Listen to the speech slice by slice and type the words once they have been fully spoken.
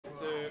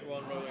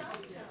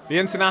The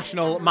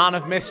international man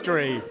of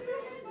mystery,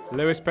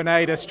 Luis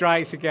Pineda,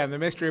 strikes again. The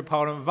mystery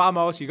opponent.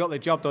 Vamos, you got the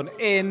job done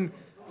in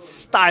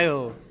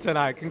style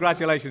tonight.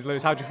 Congratulations,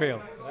 Luis. How do you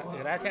feel?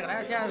 Gracias,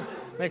 gracias.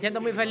 Me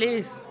siento muy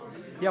feliz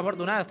y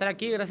afortunado de estar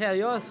aquí. Gracias a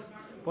Dios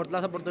por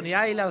las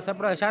oportunidades y las estoy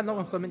aprovechando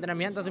con mi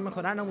entrenamiento. Estoy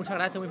mejorando. Muchas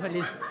gracias, muy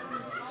feliz.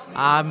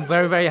 I'm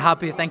very, very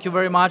happy. Thank you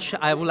very much.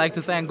 I would like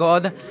to thank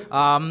God.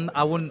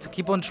 I want to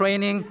keep on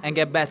training and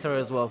get better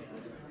as well.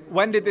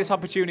 When did this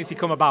opportunity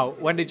come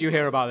about? When did you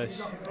hear about this?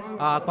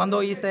 ¿Cuándo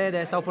oíste de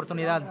esta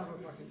oportunidad?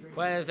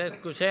 Pues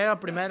escuché los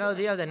primeros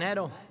días de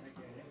enero,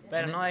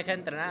 pero no dejé de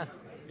entrenar.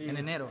 En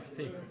enero.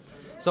 Sí.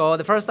 So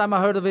the first time I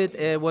heard of it,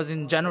 it was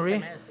in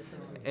January,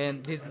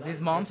 and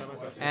this month,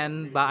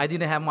 but I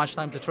didn't have much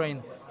time to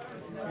train.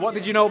 What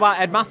did you know about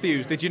Ed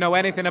Matthews? Did you know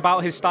anything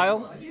about his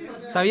style?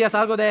 ¿Sabías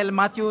algo de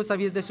Matthew?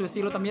 ¿Sabías de su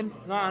estilo también?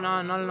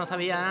 No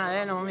sabía nada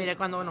de él. No miré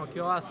cuando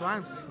noqueó a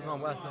Swans. No,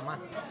 pues, nomás.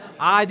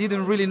 I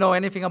didn't really know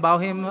anything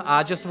about him.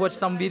 I just watched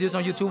some videos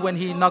on YouTube when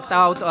he knocked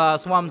out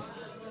Swams.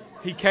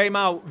 He came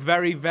out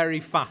very,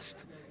 very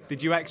fast.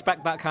 Did you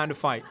expect that kind of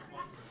fight?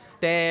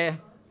 ¿Te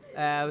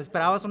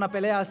esperabas una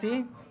pelea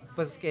así?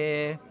 Pues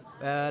que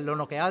lo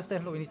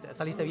noqueaste,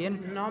 saliste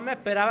bien. No me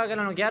esperaba que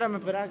lo noqueara, me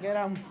esperaba que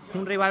era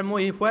un rival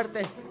muy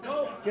fuerte.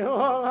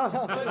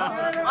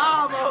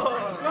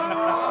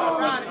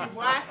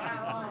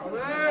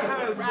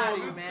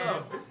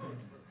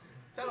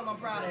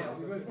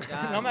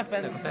 No me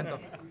espero. Contento.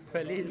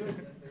 Feliz.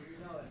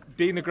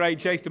 Dean the Great,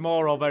 Chase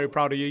Demore, very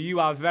proud of you. You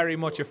are very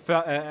much a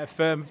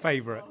firm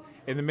favourite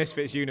in the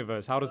Misfits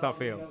universe. How does that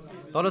feel?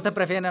 Todos te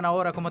prefieren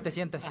ahora. ¿Cómo te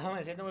sientes?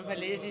 Me siento muy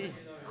feliz y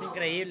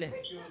increíble.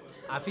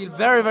 I feel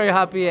very, very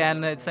happy,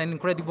 and it's an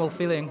incredible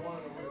feeling.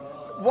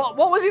 What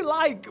was it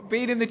like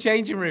being in the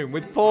changing room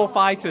with 4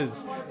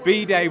 fighters?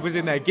 B-Dave was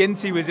in there,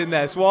 Ginty was in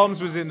there, Swarms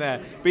was in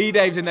there,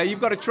 B-Dave's in there. You've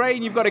got to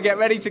train, you've got to get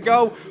ready to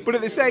go, but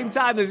at the same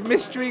time there's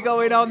mystery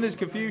going on, there's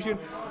confusion.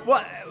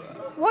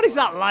 What is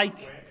that like?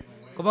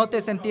 ¿Cómo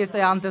te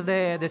sentiste antes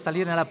de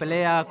salir en la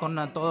pelea con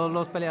todos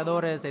los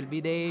peleadores, el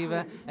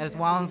B-Dave, el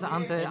Swans,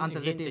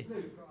 antes de ti?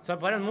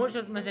 Fueron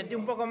muchos, me sentí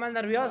un poco más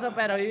nervioso,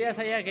 pero yo ya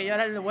sabía que yo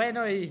era el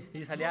bueno y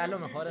salía lo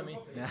mejor de mí.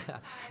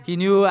 He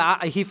knew,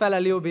 he felt a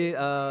little bit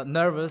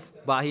nervous,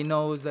 but he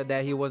knows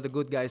that he was the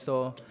good guy,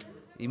 so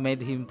it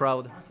made him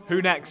proud.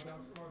 Who next?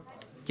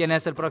 ¿Quién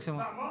es el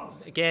próximo?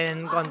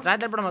 Quien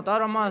contrate el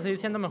promotor, vamos a seguir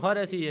siendo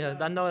mejores y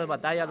dando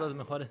batalla a los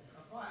mejores.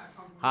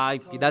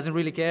 He doesn't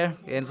really care,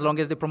 and as long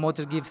as the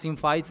promoter gives him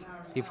fights,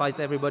 he fights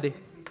everybody.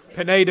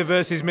 Pineda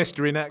versus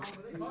Mystery next.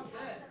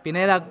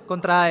 Pineda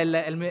contra el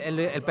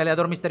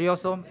peleador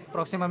misterioso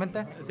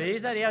próximamente. Sí,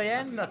 estaría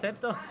bien, lo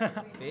acepto.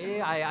 Sí,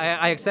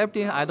 I accept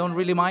it, I don't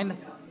really mind.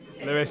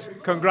 Luis,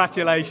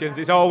 congratulations,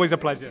 it's always a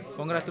pleasure.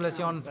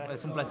 Congratulations,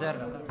 es un placer.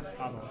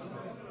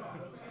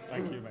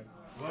 Thank you, mate.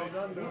 Well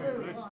done, Luis.